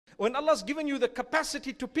When Allah's given you the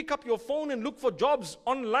capacity to pick up your phone and look for jobs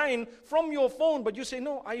online from your phone, but you say,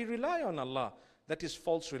 no, I rely on Allah. That is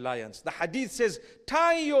false reliance. The hadith says,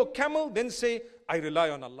 tie your camel, then say, I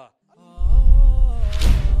rely on Allah.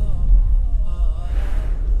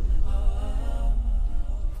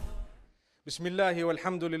 Bismillahi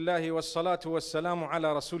walhamdulillahi wassalatu wassalamu ala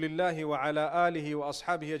rasulillahi wa ala alihi wa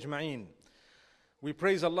ashabihi ajma'een. We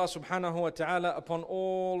praise Allah subhanahu wa ta'ala upon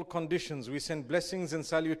all conditions. We send blessings and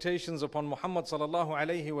salutations upon Muhammad sallallahu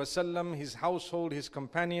alayhi wasallam, his household, his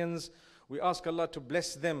companions. We ask Allah to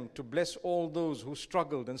bless them, to bless all those who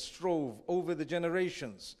struggled and strove over the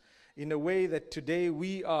generations in a way that today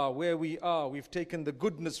we are where we are. We've taken the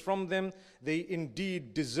goodness from them. They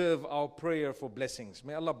indeed deserve our prayer for blessings.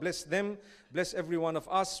 May Allah bless them, bless every one of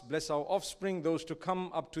us, bless our offspring, those to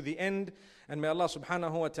come up to the end. And may Allah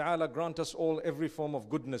subhanahu wa ta'ala grant us all every form of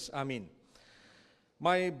goodness. Ameen.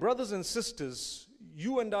 My brothers and sisters,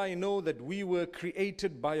 you and I know that we were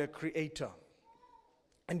created by a creator.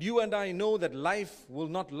 And you and I know that life will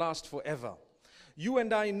not last forever. You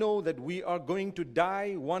and I know that we are going to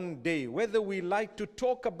die one day. Whether we like to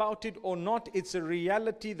talk about it or not, it's a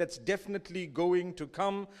reality that's definitely going to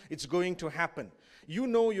come. It's going to happen. You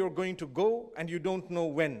know you're going to go and you don't know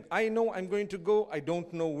when. I know I'm going to go, I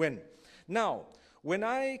don't know when. Now, when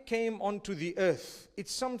I came onto the earth,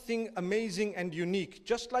 it's something amazing and unique.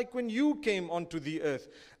 Just like when you came onto the earth,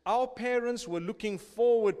 our parents were looking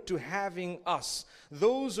forward to having us.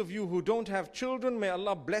 Those of you who don't have children, may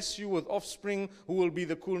Allah bless you with offspring who will be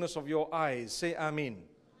the coolness of your eyes. Say Ameen.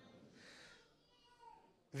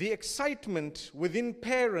 The excitement within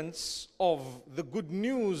parents of the good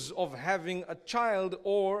news of having a child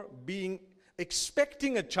or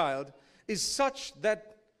expecting a child is such that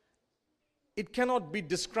it cannot be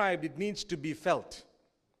described. It needs to be felt.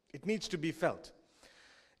 It needs to be felt.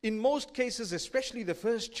 In most cases, especially the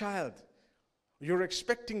first child, you're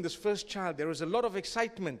expecting this first child, there is a lot of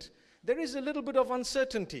excitement. There is a little bit of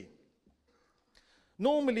uncertainty.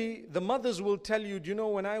 Normally, the mothers will tell you, do you know,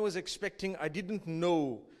 when I was expecting, I didn't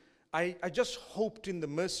know. I just hoped in the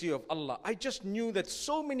mercy of Allah. I just knew that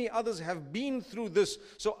so many others have been through this,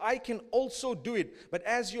 so I can also do it. But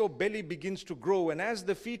as your belly begins to grow and as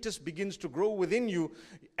the fetus begins to grow within you,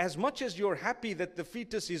 as much as you're happy that the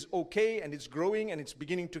fetus is okay and it's growing and it's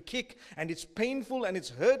beginning to kick and it's painful and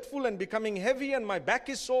it's hurtful and becoming heavy and my back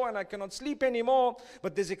is sore and I cannot sleep anymore,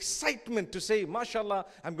 but there's excitement to say, mashallah,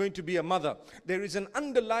 I'm going to be a mother. There is an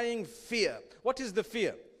underlying fear. What is the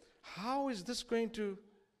fear? How is this going to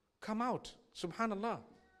come out? Subhanallah.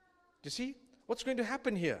 You see? What's going to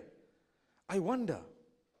happen here? I wonder.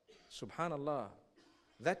 Subhanallah.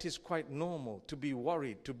 That is quite normal, to be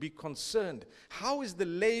worried, to be concerned. How is the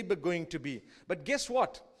labor going to be? But guess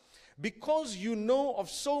what? Because you know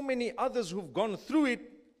of so many others who've gone through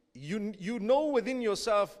it, you know within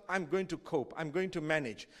yourself, I'm going to cope, I'm going to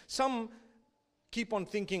manage. Some keep on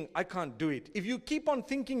thinking, I can't do it. If you keep on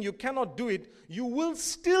thinking you cannot do it, you will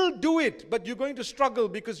still do it, but you're going to struggle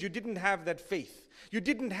because you didn't have that faith. You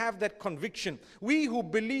didn't have that conviction. We who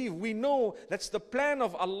believe, we know that's the plan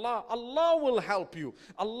of Allah. Allah will help you.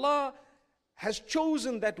 Allah has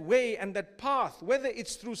chosen that way and that path, whether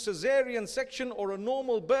it's through cesarean section or a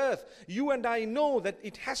normal birth. You and I know that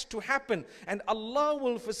it has to happen and Allah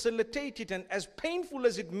will facilitate it. And as painful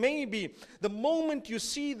as it may be, the moment you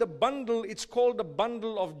see the bundle, it's called a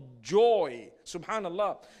bundle of joy.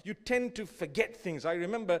 Subhanallah. You tend to forget things. I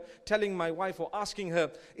remember telling my wife or asking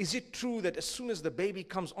her, is it true that as soon as the baby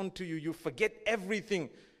comes onto you, you forget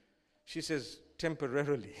everything? She says,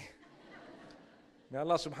 temporarily. May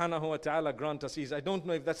Allah subhanahu wa ta'ala grant us ease. I don't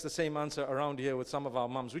know if that's the same answer around here with some of our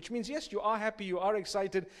mums, which means yes, you are happy, you are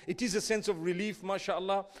excited. It is a sense of relief,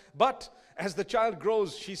 mashallah. But as the child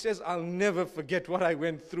grows, she says, I'll never forget what I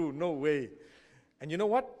went through. No way. And you know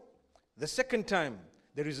what? The second time,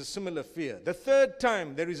 there is a similar fear. The third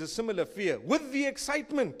time, there is a similar fear with the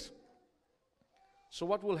excitement. So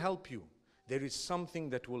what will help you? There is something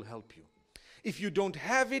that will help you. If you don't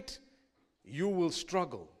have it, you will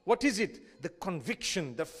struggle. What is it? The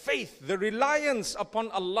conviction, the faith, the reliance upon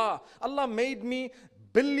Allah. Allah made me.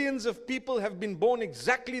 Billions of people have been born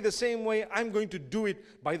exactly the same way. I'm going to do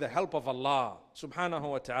it by the help of Allah subhanahu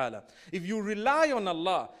wa ta'ala. If you rely on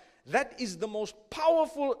Allah, that is the most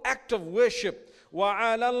powerful act of worship.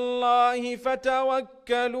 وَعَلَى اللَّهِ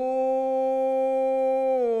فَتَوَكَّلُوا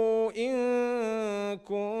إِن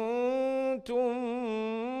كُنتُم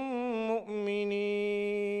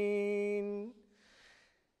مُؤْمِنِينَ.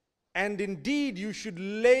 And indeed, you should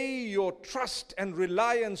lay your trust and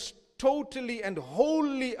reliance totally and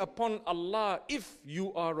wholly upon Allah if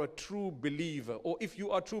you are a true believer or if you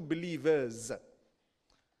are true believers.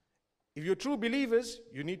 If you're true believers,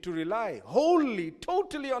 you need to rely wholly,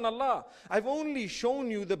 totally on Allah. I've only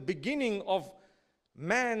shown you the beginning of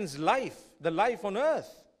man's life, the life on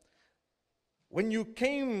earth. When you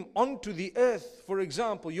came onto the earth, for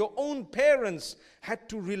example, your own parents had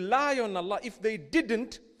to rely on Allah. If they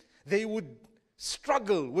didn't, they would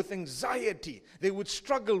struggle with anxiety. They would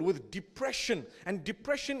struggle with depression. And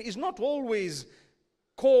depression is not always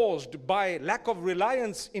caused by lack of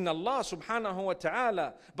reliance in Allah subhanahu wa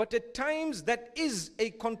ta'ala, but at times that is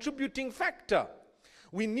a contributing factor.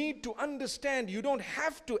 We need to understand you don't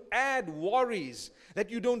have to add worries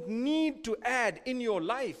that you don't need to add in your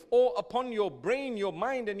life or upon your brain, your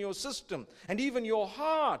mind and your system and even your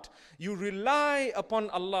heart. You rely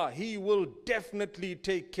upon Allah. He will definitely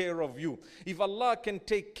take care of you. If Allah can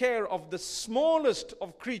take care of the smallest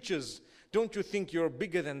of creatures, don't you think you're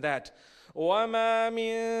bigger than that? وَمَا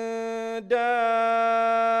مِن دَابَّةٍ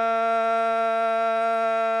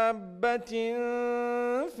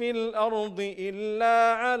فِي الْأَرْضِ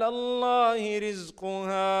إِلَّا عَلَى اللَّهِ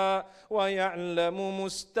رِزْقُهَا وَيَعْلَمُ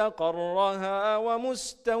مُسْتَقَرَّهَا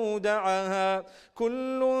وَمُسْتَوْدَعَهَا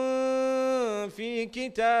كُلٌّ فِي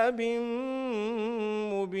كِتَابٍ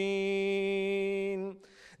مُبِينٍ.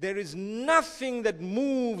 There is nothing that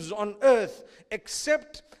moves on earth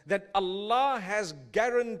except that Allah has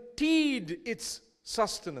guaranteed its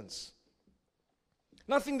sustenance.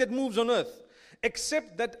 Nothing that moves on earth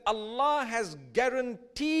except that Allah has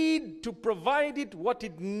guaranteed to provide it what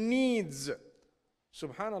it needs.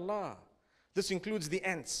 Subhanallah. This includes the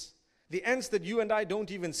ants that you and I don't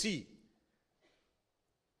even see,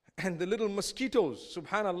 and the little mosquitoes,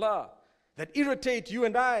 subhanallah, that irritate you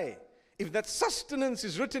and I. If that sustenance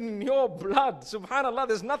is written in your blood, subhanallah,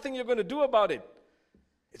 there's nothing you're going to do about it.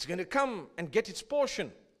 It's going to come and get its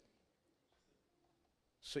portion.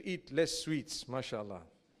 So eat less sweets, mashallah.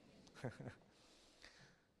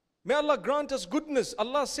 May Allah grant us goodness.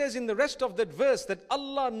 Allah says in the rest of that verse that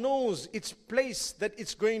Allah knows its place that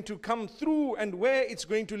it's going to come through and where it's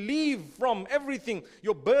going to leave from. Everything,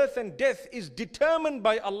 your birth and death is determined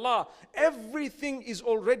by Allah. Everything is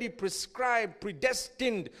already prescribed,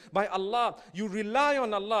 predestined by Allah. You rely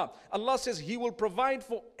on Allah. Allah says He will provide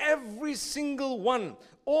for every single one,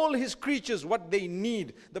 all His creatures, what they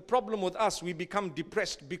need. The problem with us, we become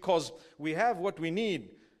depressed because we have what we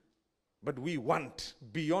need, but we want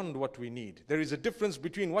beyond what we need. There is a difference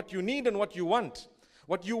between what you need and what you want.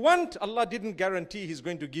 What you want, Allah didn't guarantee He's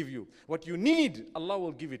going to give you. What you need, Allah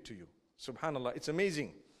will give it to you. Subhanallah, it's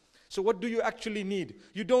amazing. So what do you actually need?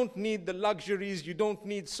 You don't need the luxuries, you don't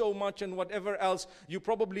need so much and whatever else. You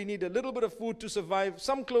probably need a little bit of food to survive,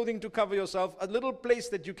 some clothing to cover yourself, a little place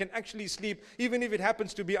that you can actually sleep, even if it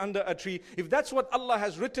happens to be under a tree. If that's what Allah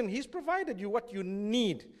has written, He's provided you what you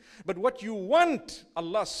need. But what you want,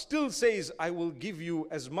 Allah still says, I will give you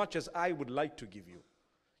as much as I would like to give you.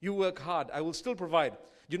 You work hard, I will still provide.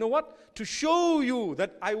 You know what? To show you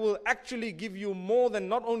that I will actually give you more than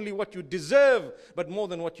not only what you deserve, but more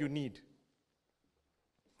than what you need.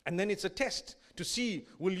 And then it's a test to see,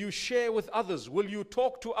 will you share with others? Will you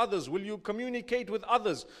talk to others? Will you communicate with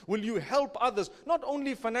others? Will you help others? Not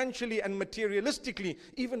only financially and materialistically,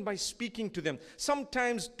 even by speaking to them.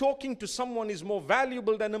 Sometimes talking to someone is more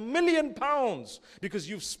valuable than £1,000,000 because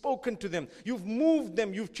you've spoken to them, you've moved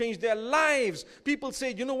them, you've changed their lives. People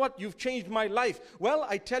say, you know what, you've changed my life. Well,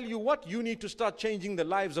 I tell you what, you need to start changing the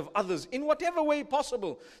lives of others in whatever way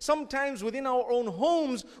possible. Sometimes within our own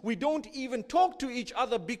homes, we don't even talk to each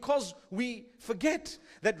other because we forget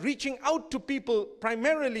that reaching out to people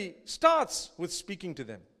primarily starts with speaking to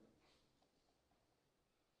them.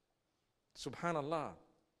 Subhanallah.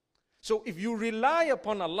 So if you rely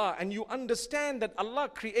upon Allah and you understand that Allah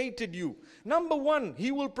created you, number one,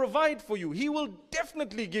 He will provide for you. He will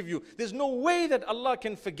definitely give you. There's no way that Allah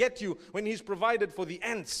can forget you when He's provided for the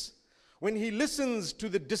ants, when He listens to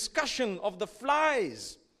the discussion of the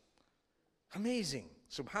flies. Amazing.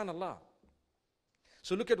 Subhanallah.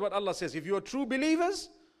 So look at what Allah says. If you are true believers,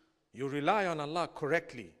 you rely on Allah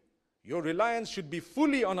correctly. Your reliance should be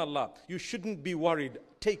fully on Allah. You shouldn't be worried.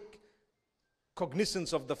 Take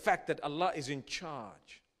cognizance of the fact that Allah is in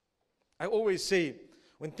charge. I always say,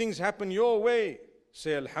 when things happen your way,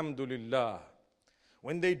 say Alhamdulillah.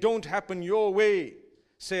 When they don't happen your way,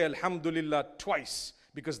 say Alhamdulillah twice,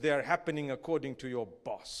 because they are happening according to your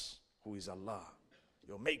boss, who is Allah,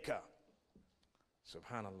 your maker.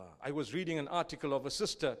 Subhanallah. I was reading an article of a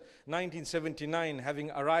sister, 1979, having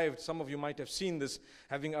arrived, some of you might have seen this,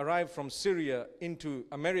 having arrived from Syria into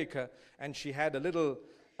America, and she had a little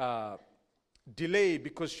delay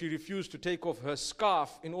because she refused to take off her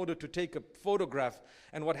scarf in order to take a photograph.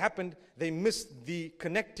 And what happened? They missed the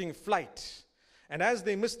connecting flight. And as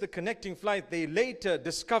they missed the connecting flight, they later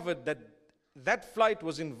discovered that that flight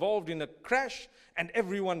was involved in a crash and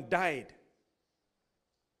everyone died.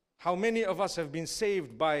 How many of us have been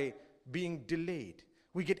saved by being delayed?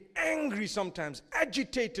 We get angry sometimes,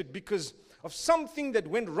 agitated because of something that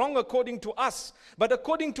went wrong according to us. But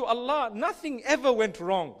according to Allah, nothing ever went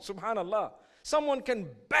wrong. Subhanallah. Someone can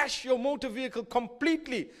bash your motor vehicle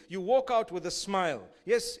completely. You walk out with a smile.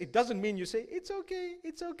 Yes, it doesn't mean you say, it's okay,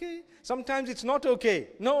 it's okay. Sometimes it's not okay.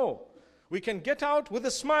 No. We can get out with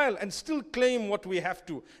a smile and still claim what we have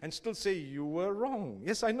to and still say, you were wrong.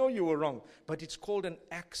 Yes, I know you were wrong. But it's called an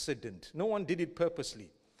accident. No one did it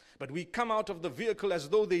purposely. But we come out of the vehicle as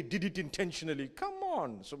though they did it intentionally. Come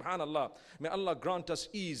on, subhanallah. May Allah grant us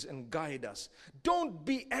ease and guide us. Don't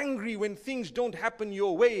be angry when things don't happen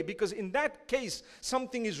your way, because in that case,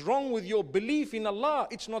 something is wrong with your belief in Allah.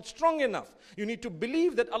 It's not strong enough. You need to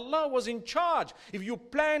believe that Allah was in charge. If you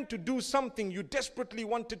planned to do something, you desperately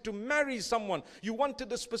wanted to marry someone, you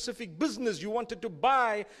wanted a specific business, you wanted to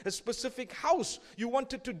buy a specific house, you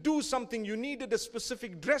wanted to do something, you needed a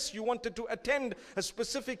specific dress, you wanted to attend a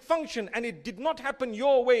specific function, and it did not happen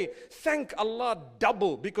your way, thank Allah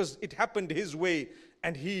double, because it happened His way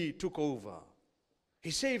and He took over.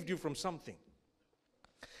 He saved you from something.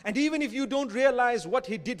 And even if you don't realize what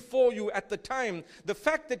He did for you at the time, the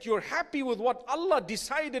fact that you're happy with what Allah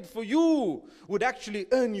decided for you would actually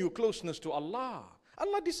earn you closeness to Allah.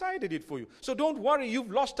 Allah decided it for you. So don't worry, you've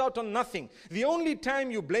lost out on nothing. The only time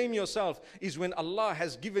you blame yourself is when Allah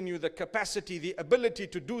has given you the capacity, the ability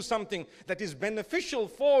to do something that is beneficial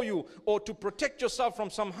for you or to protect yourself from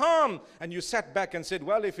some harm. And you sat back and said,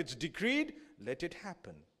 well, if it's decreed, let it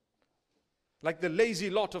happen. Like the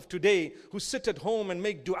lazy lot of today who sit at home and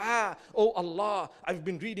make dua. Oh Allah, I've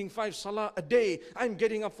been reading 5 salah a day. I'm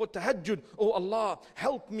getting up for tahajjud. Oh Allah,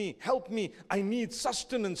 help me, help me. I need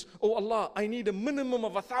sustenance. Oh Allah, I need a minimum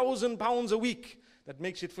of £1,000 a week. That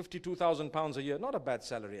makes it £52,000 a year. Not a bad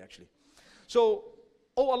salary actually. So,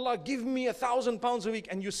 oh Allah, give me £1,000 a week.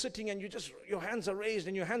 And you're sitting and your hands are raised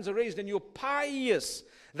and your hands are raised and you're pious.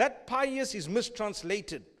 That pious is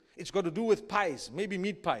mistranslated. It's got to do with pies, maybe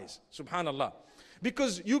meat pies, subhanallah.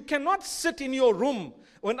 Because you cannot sit in your room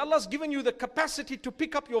when Allah's given you the capacity to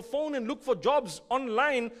pick up your phone and look for jobs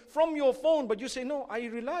online from your phone. But you say, no, I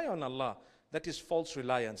rely on Allah. That is false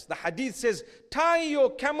reliance. The hadith says, tie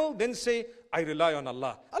your camel, then say, I rely on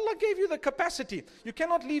Allah. Allah gave you the capacity. You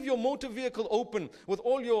cannot leave your motor vehicle open with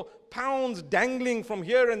all your pounds dangling from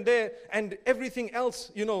here and there and everything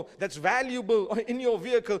else, that's valuable in your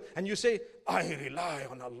vehicle. And you say, I rely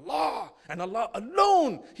on Allah and Allah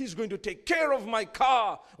alone. He's going to take care of my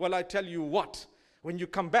car. Well, I tell you what, when you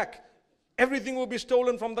come back, everything will be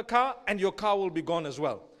stolen from the car and your car will be gone as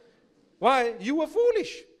well. Why? You were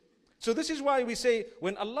foolish. So this is why we say,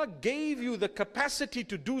 when Allah gave you the capacity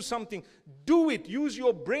to do something, do it. Use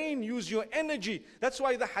your brain, use your energy. That's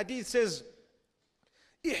why the hadith says,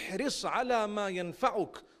 احرص على ما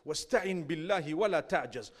ينفعك واستعن بالله ولا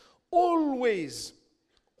تعجز.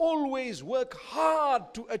 Always work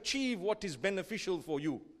hard to achieve what is beneficial for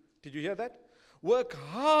you. Did you hear that? Work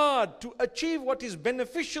hard to achieve what is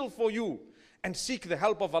beneficial for you and seek the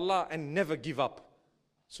help of Allah and never give up.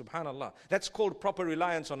 Subhanallah. That's called proper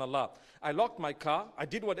reliance on Allah. I locked my car. I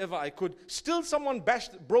did whatever I could. Still someone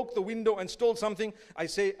broke the window and stole something. I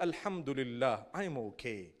say, Alhamdulillah, I'm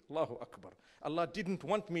okay. Allahu Akbar. Allah didn't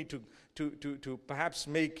want me to perhaps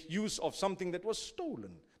make use of something that was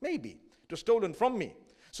stolen. Maybe. It was stolen from me.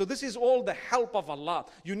 So this is all the help of Allah.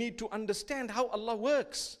 You need to understand how Allah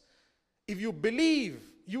works. If you believe,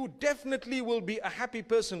 you definitely will be a happy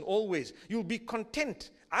person always. You'll be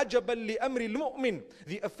content. عَجَبًا لِأَمْرِ الْمُؤْمِنِ.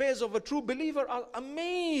 The affairs of a true believer are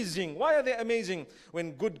amazing. Why are they amazing?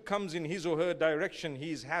 When good comes in his or her direction,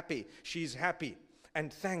 he is happy, she is happy.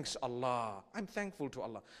 And thanks Allah. I'm thankful to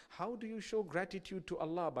Allah. How do you show gratitude to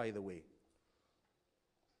Allah, by the way?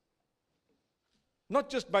 Not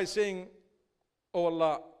just by saying, oh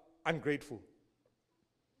Allah, I'm grateful.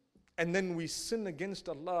 And then we sin against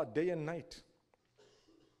Allah day and night.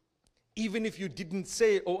 Even if you didn't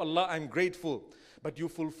say, oh Allah, I'm grateful, but you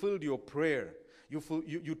fulfilled your prayer.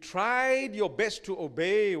 You tried your best to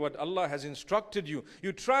obey what Allah has instructed you.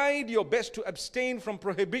 You tried your best to abstain from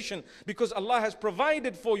prohibition because Allah has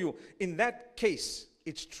provided for you. In that case,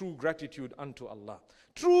 it's true gratitude unto Allah.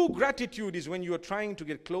 True gratitude is when you are trying to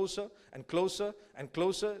get closer and closer and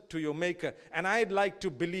closer to your Maker. And I'd like to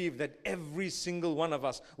believe that every single one of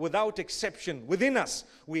us, without exception, within us,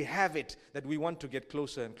 we have it, that we want to get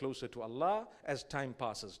closer and closer to Allah as time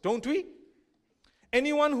passes. Don't we?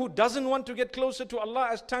 Anyone who doesn't want to get closer to Allah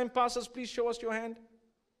as time passes, please show us your hand.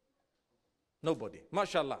 Nobody.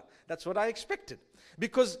 MashaAllah. That's what I expected.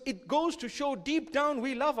 Because it goes to show deep down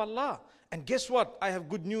we love Allah. And guess what? I have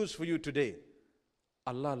good news for you today.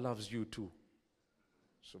 Allah loves you too.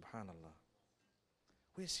 Subhanallah.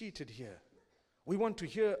 We're seated here. We want to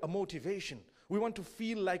hear a motivation. We want to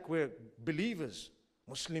feel like we're believers,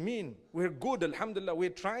 Muslimin. We're good, alhamdulillah, we're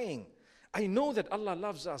trying. I know that Allah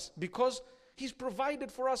loves us because He's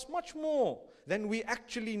provided for us much more than we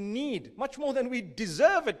actually need, much more than we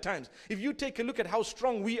deserve at times. If you take a look at how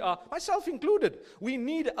strong we are, myself included, we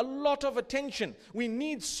need a lot of attention. We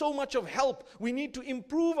need so much of help. We need to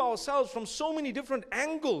improve ourselves from so many different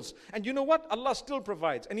angles. And you know what? Allah still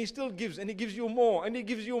provides, and He still gives, and He gives you more, and He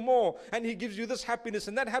gives you more, and He gives you this happiness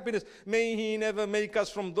and that happiness. May He never make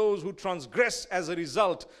us from those who transgress as a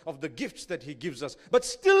result of the gifts that He gives us. But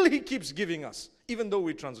still He keeps giving us, even though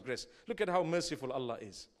we transgress. Look at how merciful Allah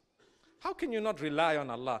is. How can you not rely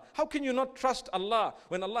on Allah? How can you not trust Allah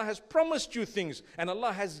when Allah has promised you things and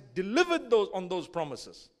Allah has delivered on those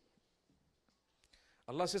promises?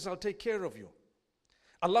 Allah says, I'll take care of you.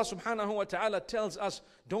 Allah subhanahu wa ta'ala tells us,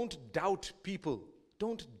 don't doubt people.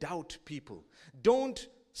 Don't doubt people. Don't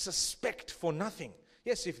suspect for nothing.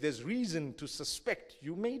 Yes, if there's reason to suspect,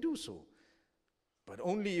 you may do so. But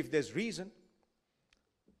only if there's reason.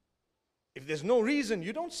 If there's no reason,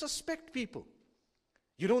 you don't suspect people.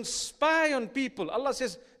 You don't spy on people. Allah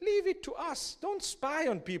says, leave it to us. Don't spy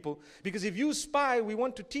on people. Because if you spy, we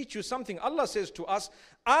want to teach you something. Allah says to us,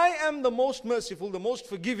 I am the most merciful, the most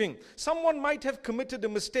forgiving. Someone might have committed a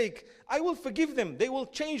mistake. I will forgive them. They will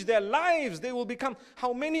change their lives. They will become.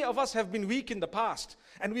 How many of us have been weak in the past?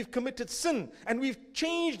 And we've committed sin. And we've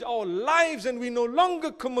changed our lives and we no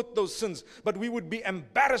longer commit those sins. But we would be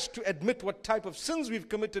embarrassed to admit what type of sins we've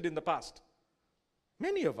committed in the past.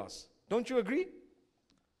 Many of us. Don't you agree?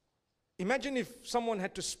 Imagine if someone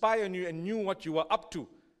had to spy on you and knew what you were up to.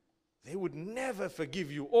 They would never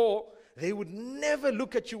forgive you, or they would never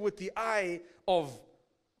look at you with the eye of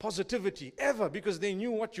positivity, ever, because they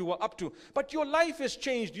knew what you were up to. But your life has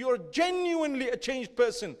changed. You're genuinely a changed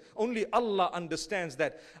person. Only Allah understands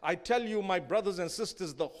that. I tell you, my brothers and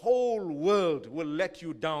sisters, the whole world will let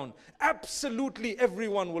you down. Absolutely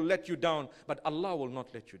everyone will let you down, but Allah will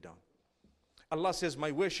not let you down. Allah says,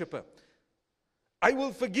 my worshipper, I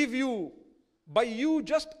will forgive you by you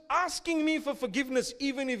just asking me for forgiveness,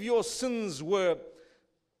 even if your sins were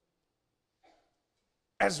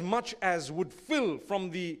as much as would fill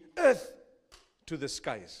from the earth to the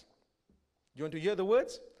skies. You want to hear the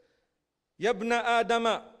words? Yabna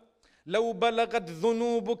Adama, لو بلغت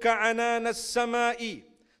ذنوبك عنان السماء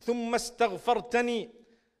ثم استغفرتني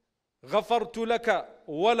غفرت لك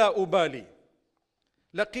ولا أبالي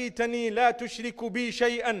لقيتني لا تشرك بي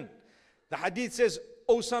شيئا. The hadith says,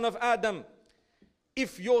 O son of Adam,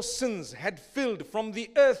 if your sins had filled from the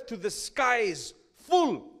earth to the skies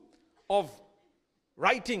full of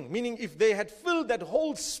writing, meaning if they had filled that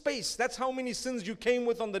whole space, that's how many sins you came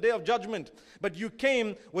with on the day of judgment. But you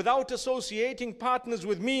came without associating partners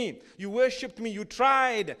with me. You worshipped me, you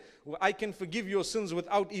tried. I can forgive your sins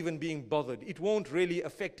without even being bothered. It won't really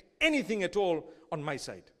affect anything at all on my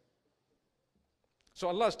side. So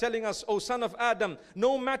Allah is telling us, O son of Adam,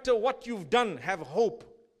 no matter what you've done, have hope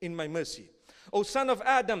in my mercy. O son of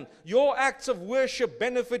Adam, your acts of worship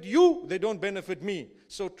benefit you, they don't benefit me.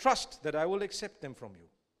 So trust that I will accept them from you.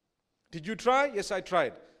 Did you try? Yes, I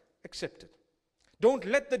tried. Accept it. Don't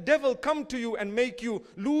let the devil come to you and make you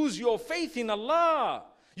lose your faith in Allah.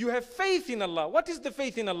 You have faith in Allah. What is the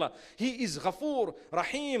faith in Allah? He is Ghafoor,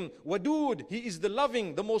 Rahim, Wadud. He is the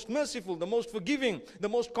loving, the most merciful, the most forgiving, the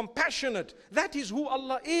most compassionate. That is who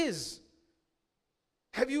Allah is.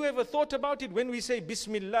 Have you ever thought about it when we say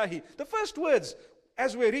Bismillahi? The first words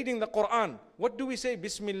as we're reading the Quran, what do we say?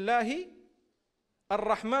 Bismillahi,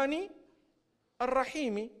 Ar-Rahmani,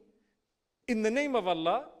 Ar-Rahimi. In the name of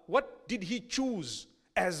Allah, what did He choose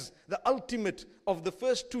as the ultimate of the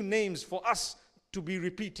first two names for us to be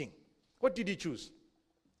repeating? What did He choose?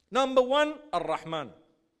 Number one, Ar-Rahman.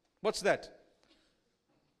 What's that?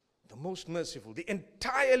 The most merciful, the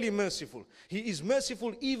entirely merciful. He is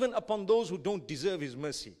merciful even upon those who don't deserve His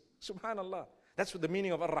mercy. Subhanallah. That's what the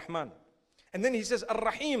meaning of Ar-Rahman. And then He says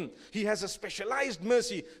Ar-Rahim. He has a specialized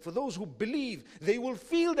mercy for those who believe. They will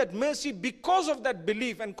feel that mercy because of that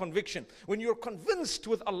belief and conviction. When you're convinced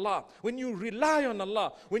with Allah, when you rely on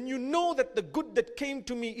Allah, when you know that the good that came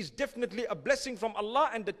to me is definitely a blessing from Allah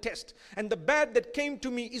and a test, and the bad that came to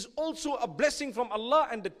me is also a blessing from Allah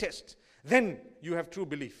and a test, then you have true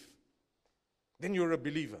belief. Then you're a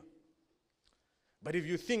believer. But if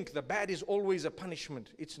you think the bad is always a punishment,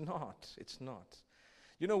 it's not. It's not.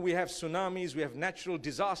 You know, we have tsunamis, we have natural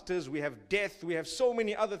disasters, we have death, we have so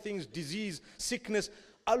many other things, disease, sickness.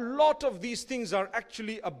 A lot of these things are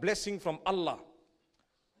actually a blessing from Allah.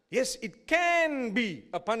 Yes, it can be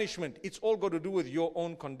a punishment. It's all got to do with your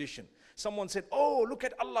own condition. Someone said, oh, look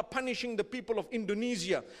at Allah punishing the people of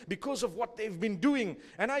Indonesia because of what they've been doing.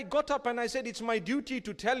 And I got up and I said, it's my duty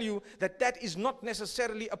to tell you that that is not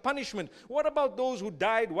necessarily a punishment. What about those who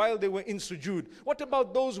died while they were in sujood? What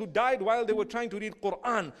about those who died while they were trying to read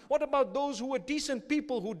Quran? What about those who were decent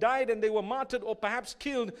people who died and they were martyred or perhaps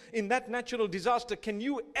killed in that natural disaster? Can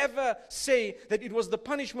you ever say that it was the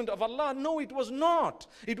punishment of Allah? No, it was not.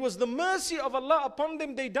 It was the mercy of Allah upon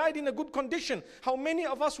them. They died in a good condition. How many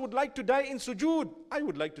of us would like to die in sujood? I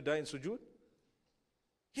would like to die in sujood.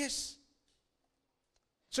 Yes.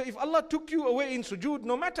 So if Allah took you away in sujood,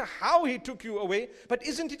 no matter how He took you away, but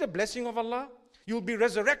isn't it a blessing of Allah? You'll be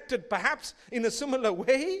resurrected perhaps in a similar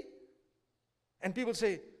way. And people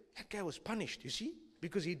say, that guy was punished, you see,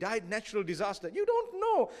 because he died natural disaster. You don't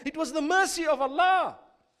know. It was the mercy of Allah.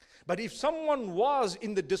 But if someone was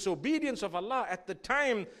in the disobedience of Allah at the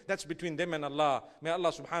time, that's between them and Allah. May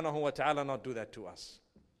Allah subhanahu wa ta'ala not do that to us.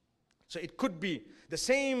 So it could be, the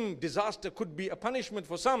same disaster could be a punishment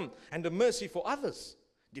for some and a mercy for others,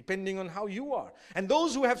 depending on how you are. And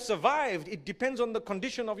those who have survived, it depends on the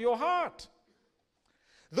condition of your heart.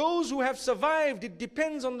 Those who have survived, it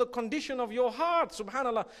depends on the condition of your heart.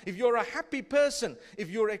 Subhanallah, if you're a happy person, if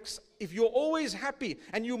you're always happy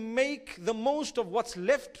and you make the most of what's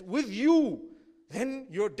left with you, then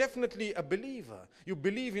you're definitely a believer. You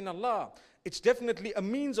believe in Allah. It's definitely a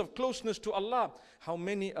means of closeness to Allah. How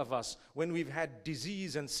many of us, when we've had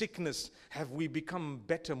disease and sickness, have we become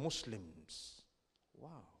better Muslims? Wow.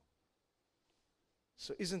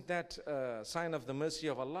 So isn't that a sign of the mercy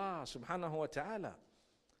of Allah subhanahu wa ta'ala?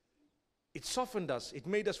 It softened us. It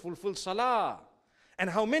made us fulfill salah. And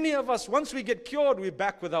how many of us, once we get cured, we're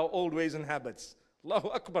back with our old ways and habits. Allahu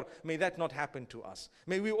Akbar. May that not happen to us.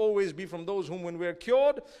 May we always be from those whom when we're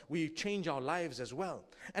cured, we change our lives as well.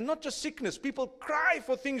 And not just sickness. People cry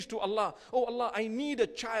for things to Allah. Oh Allah, I need a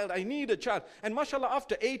child. I need a child. And mashallah,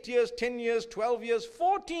 after 8 years, 10 years, 12 years,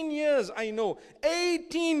 14 years, I know.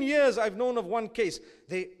 18 years I've known of one case.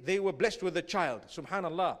 They were blessed with a child.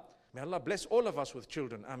 Subhanallah. May Allah bless all of us with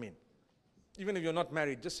children. Ameen. Even if you're not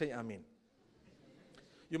married, just say Ameen.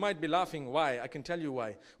 You might be laughing. Why? I can tell you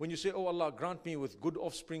why. When you say, oh Allah, grant me with good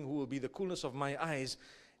offspring who will be the coolness of my eyes,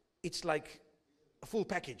 it's like a full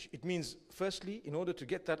package. It means, firstly, in order to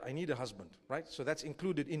get that, I need a husband, right? So that's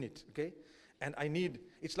included in it, okay? And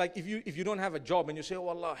it's like if you don't have a job and you say, oh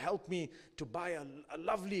Allah, help me to buy a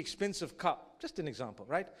lovely expensive car. Just an example,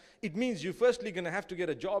 right? It means you're firstly going to have to get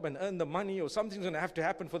a job and earn the money, or something's going to have to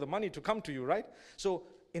happen for the money to come to you, right? So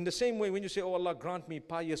in the same way, when you say, oh Allah, grant me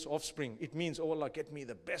pious offspring, it means, oh Allah, get me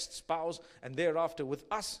the best spouse, and thereafter with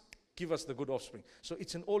us, give us the good offspring. So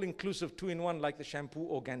it's an all-inclusive 2-in-1 like the shampoo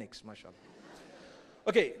organics, mashallah.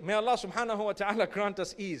 Okay, may Allah subhanahu wa ta'ala grant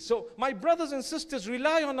us ease. So my brothers and sisters,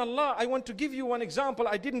 rely on Allah. I want to give you one example.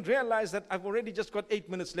 I didn't realize that I've already just got 8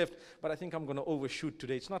 minutes left, but I think I'm going to overshoot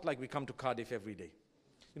today. It's not like we come to Cardiff every day.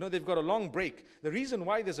 You know, they've got a long break. The reason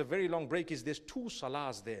why there's a very long break is there's 2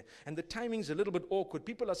 salahs there. And the timing's a little bit awkward.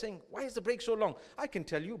 People are saying, why is the break so long? I can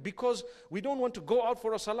tell you, because we don't want to go out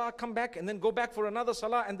for a salah, come back, and then go back for another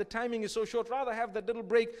salah, and the timing is so short. Rather have that little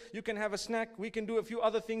break. You can have a snack. We can do a few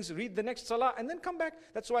other things, read the next salah, and then come back.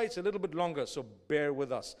 That's why it's a little bit longer. So bear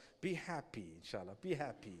with us. Be happy, inshallah. Be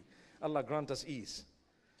happy. Allah grant us ease.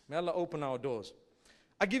 May Allah open our doors.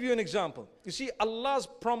 I'll give you an example. You see, Allah's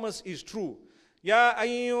promise is true. يا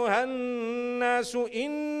أيها الناس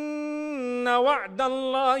إن وعد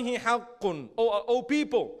الله حق. O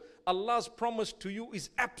people, Allah's promise to you is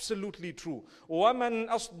absolutely true. وَمَنْ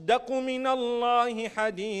أَصْدَقُ مِنَ اللَّهِ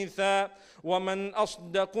حَدِيثًا وَمَنْ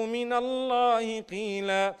أَصْدَقُ مِنَ اللَّهِ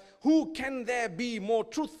قِيلًا. Who can there be more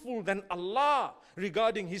truthful than Allah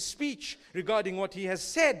regarding His speech, regarding what He has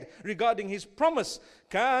said, regarding His promise?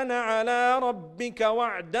 كَانَ عَلَى رَبِّكَ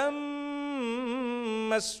وَعْدًا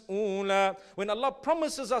مسؤولا. When Allah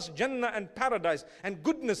promises us Jannah and paradise and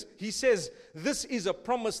goodness, He says, this is a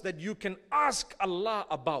promise that you can ask Allah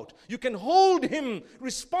about. You can hold Him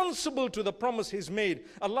responsible to the promise He's made.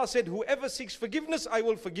 Allah said, whoever seeks forgiveness, I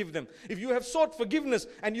will forgive them. If you have sought forgiveness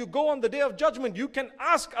and you go on the day of judgment, you can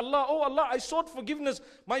ask Allah, oh Allah, I sought forgiveness,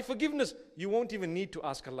 my forgiveness. You won't even need to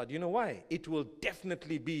ask Allah. Do you know why? It will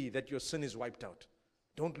definitely be that your sin is wiped out.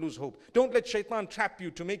 Don't lose hope. Don't let shaitan trap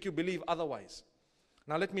you to make you believe otherwise.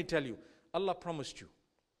 Now let me tell you, Allah promised you.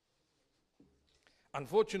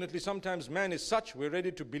 Unfortunately, sometimes man is such, we're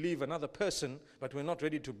ready to believe another person, but we're not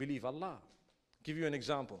ready to believe Allah. Give you an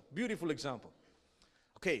example, beautiful example.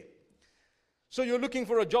 A Okay. So you're looking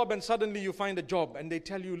for a job and suddenly you find a job and they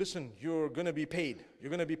tell you, listen, you're going to be paid. You're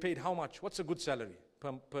going to be paid how much? What's a good salary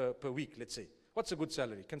per week, let's say? What's a good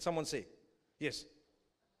salary? Can someone say? Yes.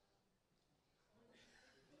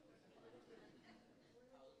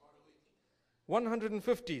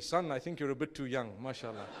 $150. Son, I think you're a bit too young.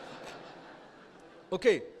 MashaAllah.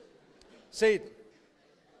 Okay. Say it.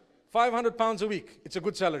 500 pounds a week. It's a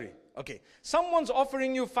good salary. Okay. Someone's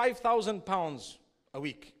offering you 5,000 pounds a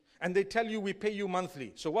week. And they tell you we pay you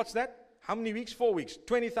monthly. So what's that? How many weeks? 4 weeks.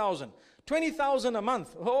 20,000. 20,000 a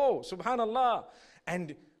month. Oh, subhanallah.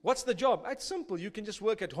 And what's the job? It's simple. You can just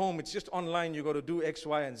work at home. It's just online. You got to do X,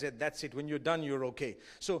 Y, and Z. That's it. When you're done, you're okay.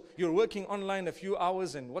 So you're working online a few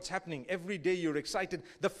hours, and what's happening? Every day you're excited.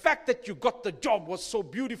 The fact that you got the job was so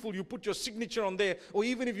beautiful. You put your signature on there, or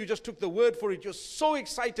even if you just took the word for it, you're so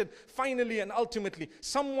excited. Finally and ultimately,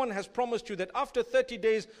 someone has promised you that after 30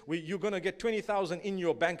 days, you're going to get 20,000 in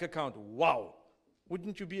your bank account. Wow.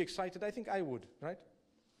 Wouldn't you be excited? I think I would, right?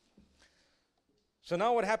 So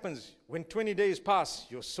now what happens? When 20 days pass,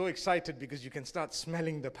 you're so excited because you can start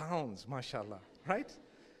smelling the pounds, mashallah, right?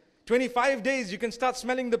 25 days, you can start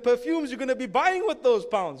smelling the perfumes you're going to be buying with those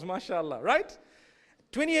pounds, mashallah, right?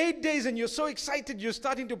 28 days and you're so excited, you're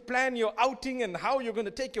starting to plan your outing and how you're going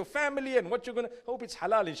to take your family and what you're going to, hope it's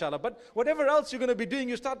halal inshallah, but whatever else you're going to be doing,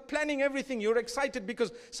 you start planning everything. You're excited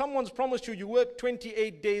because someone's promised you work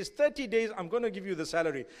 28 days, 30 days, I'm going to give you the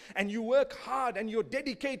salary. And you work hard and you're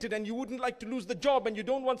dedicated and you wouldn't like to lose the job and you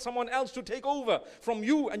don't want someone else to take over from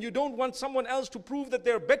you and you don't want someone else to prove that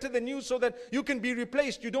they're better than you so that you can be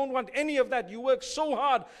replaced. You don't want any of that. You work so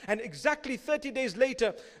hard and exactly 30 days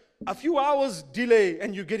later, a few hours delay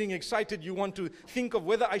and you're getting excited. You want to think of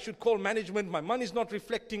whether I should call management. My money's not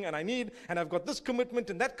reflecting and I've got this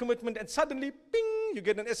commitment and that commitment, and suddenly, ping, you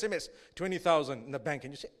get an SMS, 20,000 in the bank,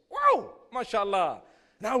 and you say, wow, mashallah.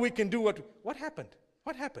 Now we can do what happened?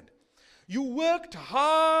 What happened? You worked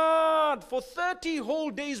hard for 30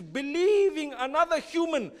 whole days believing another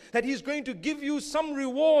human that he's going to give you some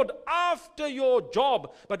reward after your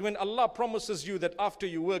job. But when Allah promises you that after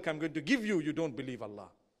you work, I'm going to give you, you don't believe Allah.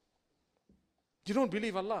 You don't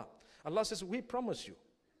believe Allah. Allah says, we promise you.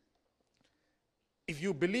 If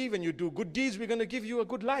you believe and you do good deeds, we're going to give you a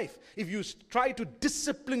good life. If you try to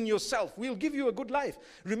discipline yourself, we'll give you a good life.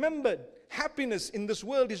 Remember, happiness in this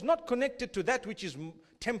world is not connected to that which is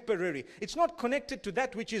temporary. It's not connected to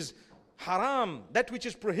that which is haram, that which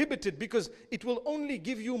is prohibited, because it will only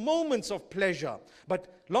give you moments of pleasure.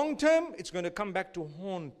 But long term, it's going to come back to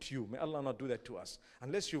haunt you. May Allah not do that to us.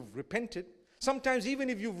 Unless you've repented. Sometimes even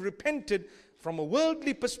if you've repented, from a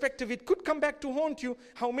worldly perspective, it could come back to haunt you.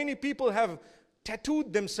 How many people have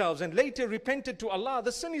tattooed themselves and later repented to Allah?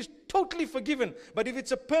 The sin is totally forgiven. But if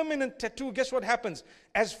it's a permanent tattoo, guess what happens?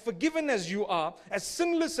 As forgiven as you are, as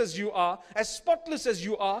sinless as you are, as spotless as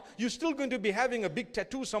you are, you're still going to be having a big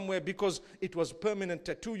tattoo somewhere because it was a permanent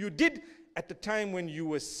tattoo you did at the time when you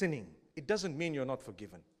were sinning. It doesn't mean you're not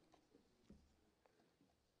forgiven.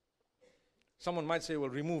 Someone might say,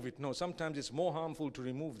 well, remove it. No, sometimes it's more harmful to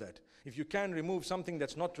remove that. If you can remove something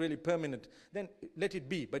that's not really permanent, then let it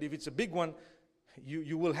be. But if it's a big one,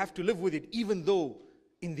 you will have to live with it, even though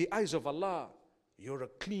in the eyes of Allah, you're a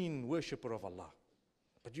clean worshipper of Allah.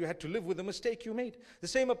 But you had to live with the mistake you made. The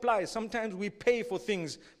same applies. Sometimes we pay for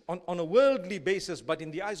things on a worldly basis, but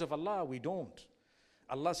in the eyes of Allah, we don't.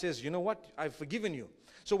 Allah says, you know what? I've forgiven you.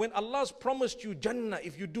 So when Allah's promised you Jannah,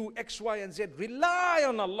 if you do X, Y, and Z, rely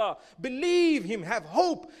on Allah. Believe Him. Have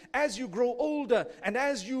hope as you grow older and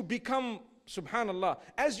as you become, subhanallah,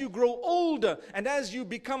 as you grow older and as you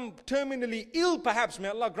become terminally ill, perhaps, may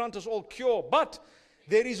Allah grant us all cure. But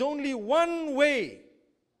there is only one way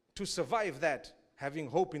to survive that.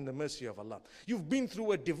 Having hope in the mercy of Allah. You've been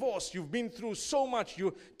through a divorce. You've been through so much.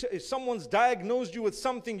 If someone's diagnosed you with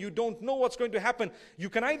something, you don't know what's going to happen. You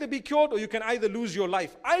can either be cured or you can either lose your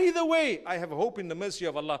life. Either way, I have hope in the mercy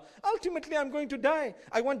of Allah. Ultimately, I'm going to die.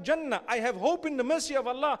 I want Jannah. I have hope in the mercy of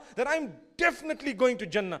Allah that I'm definitely going to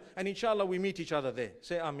Jannah. And inshallah, we meet each other there.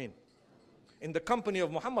 Say Ameen. In the company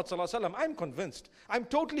of Muhammad sallallahu alaihi wasallam, I'm convinced. I'm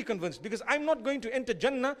totally convinced, because I'm not going to enter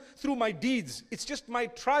Jannah through my deeds. It's just my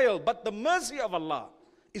trial. But the mercy of Allah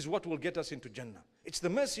is what will get us into Jannah. It's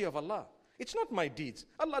the mercy of Allah. It's not my deeds.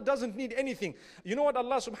 Allah doesn't need anything. You know what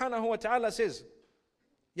Allah subhanahu wa ta'ala says?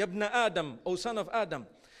 Yabna Adam, O son of Adam,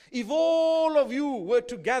 if all of you were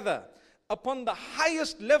together upon the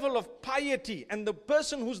highest level of piety, and the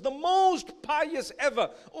person who's the most pious ever,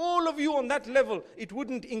 all of you on that level, it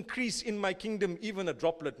wouldn't increase in my kingdom even a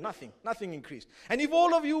droplet. Nothing increased. And if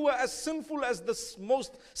all of you were as sinful as the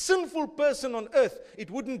most sinful person on earth, it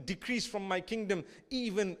wouldn't decrease from my kingdom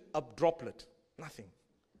even a droplet. Nothing.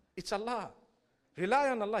 It's Allah. Rely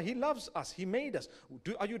on Allah. He loves us. He made us.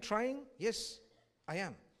 Are you trying? Yes, I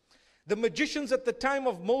am. The magicians at the time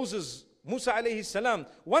of Moses, Musa alayhi salam,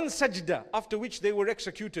 one sajda after which they were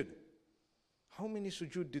executed. How many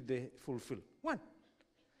sujood did they fulfill? One.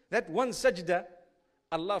 That one sajda,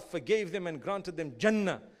 Allah forgave them and granted them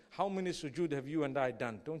Jannah. How many sujood have you and I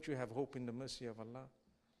done? Don't you have hope in the mercy of Allah?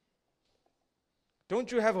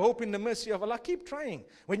 Don't you have hope in the mercy of Allah? Keep trying.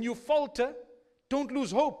 When you falter, don't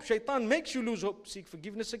lose hope. Shaitan makes you lose hope. Seek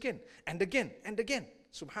forgiveness again and again and again.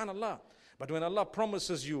 Subhanallah. But when Allah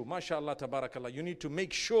promises you, mashallah, tabarakallah, you need to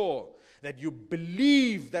make sure that you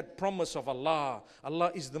believe that promise of Allah.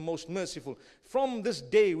 Allah is the most merciful. From this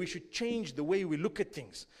day, we should change the way we look at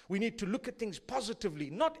things. We need to look at things positively.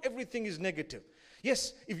 Not everything is negative.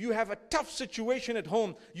 Yes, if you have a tough situation at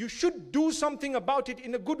home, you should do something about it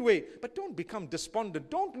in a good way. But don't become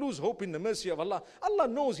despondent. Don't lose hope in the mercy of Allah. Allah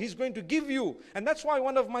knows He's going to give you. And that's why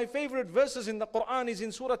one of my favorite verses in the Quran is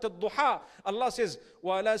in Surah Al-Duha. Allah says,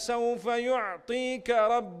 وَلَسَوْفَ يُعْطِيكَ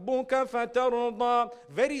رَبُّكَ فَتَرْضَى.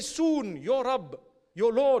 Very soon, your Rabb,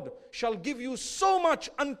 your Lord, shall give you so much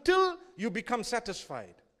until you become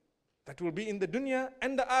satisfied. That will be in the dunya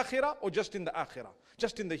and the akhirah, or just in the akhirah,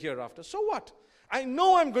 just in the hereafter. So what? I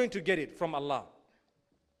know I'm going to get it from Allah.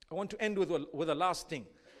 I want to end with a last thing.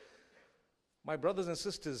 My brothers and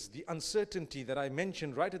sisters, the uncertainty that I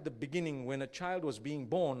mentioned right at the beginning when a child was being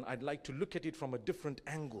born, I'd like to look at it from a different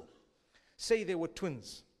angle. Say there were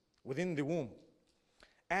twins within the womb.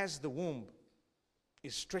 As the womb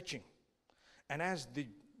is stretching, and as the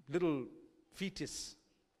little fetus,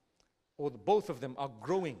 or both of them are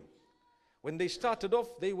growing, when they started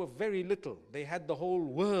off, they were very little. They had the whole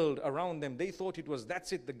world around them. They thought it was,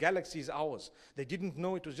 that's it, the galaxy is ours. They didn't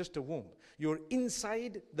know it was just a womb. You're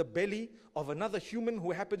inside the belly of another human who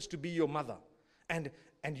happens to be your mother. And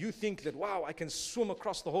you think that, wow, I can swim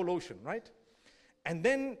across the whole ocean, right? And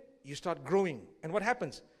then you start growing. And what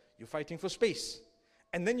happens? You're fighting for space.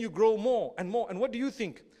 And then you grow more and more. And what do you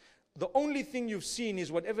think? The only thing you've seen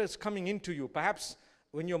is whatever is coming into you. Perhaps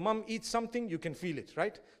when your mom eats something, you can feel it,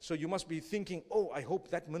 right? So you must be thinking, oh, I hope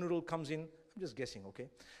that mineral comes in. I'm just guessing, okay?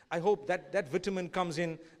 I hope that vitamin comes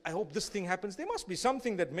in. I hope this thing happens. There must be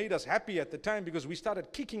something that made us happy at the time, because we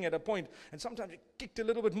started kicking at a point, and sometimes we kicked a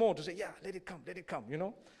little bit more to say, yeah, let it come, you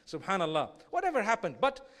know? Subhanallah. Whatever happened.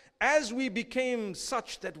 But as we became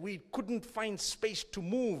such that we couldn't find space to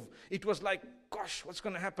move, it was like, gosh, what's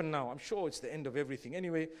going to happen now? I'm sure it's the end of everything.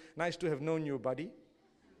 Anyway, nice to have known you, buddy.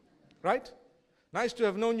 Right? Nice to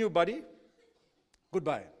have known you, buddy.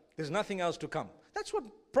 Goodbye. There's nothing else to come. That's what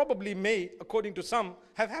probably may, according to some,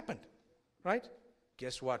 have happened. Right?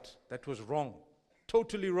 Guess what? That was wrong.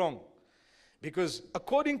 Totally wrong. Because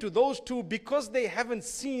according to those two, because they haven't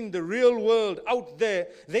seen the real world out there,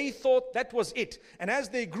 they thought that was it. And as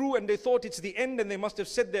they grew and they thought it's the end, and they must have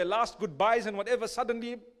said their last goodbyes and whatever,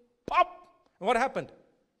 suddenly, pop! And what happened?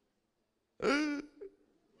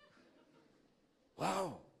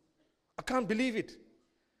 Wow. I can't believe it.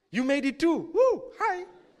 You made it too. Woo! Hi.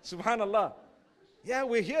 Subhanallah. Yeah,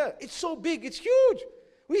 we're here. It's so big. It's huge.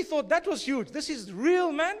 We thought that was huge. This is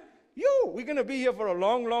real, man. We're going to be here for a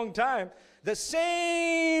long, long time. The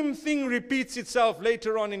same thing repeats itself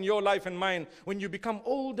later on in your life and mine. When you become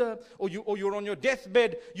older, or you're on your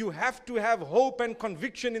deathbed, you have to have hope and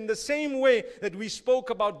conviction in the same way that we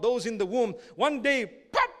spoke about those in the womb. One day,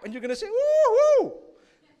 pop, and you're going to say, woo-hoo!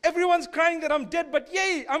 Everyone's crying that I'm dead, but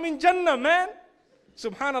yay, I'm in Jannah, man.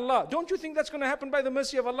 Subhanallah. Don't you think that's going to happen by the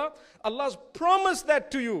mercy of Allah? Allah's promised that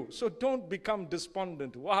to you. So don't become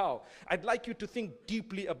despondent. Wow. I'd like you to think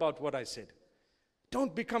deeply about what I said.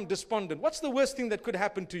 Don't become despondent. What's the worst thing that could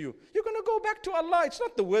happen to you? You're going to go back to Allah. It's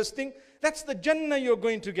not the worst thing. That's the Jannah you're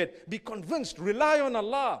going to get. Be convinced. Rely on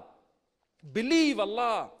Allah. Believe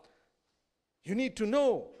Allah. You need to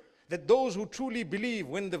know that those who truly believe,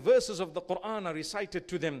 when the verses of the Quran are recited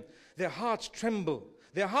to them, their hearts tremble.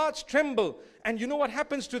 Their hearts tremble. And you know what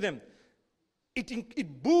happens to them?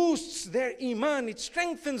 It boosts their iman. It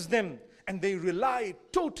strengthens them. And they rely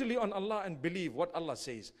totally on Allah and believe what Allah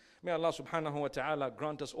says. May Allah subhanahu wa ta'ala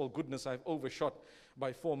grant us all goodness. I've overshot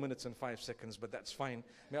by 4 minutes and 5 seconds, but that's fine.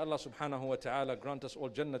 May Allah subhanahu wa ta'ala grant us all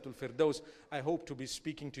Jannatul Firdaus. I hope to be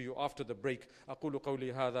speaking to you after the break. أقول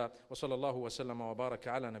قولي هذا وصلى الله وسلم وبارك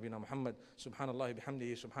على نبينا محمد سبحان الله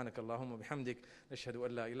بحمده سبحانك اللهم وبحمدك نشهد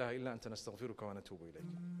أن لا إله إلا أنت نستغفرك ونتوب إليك.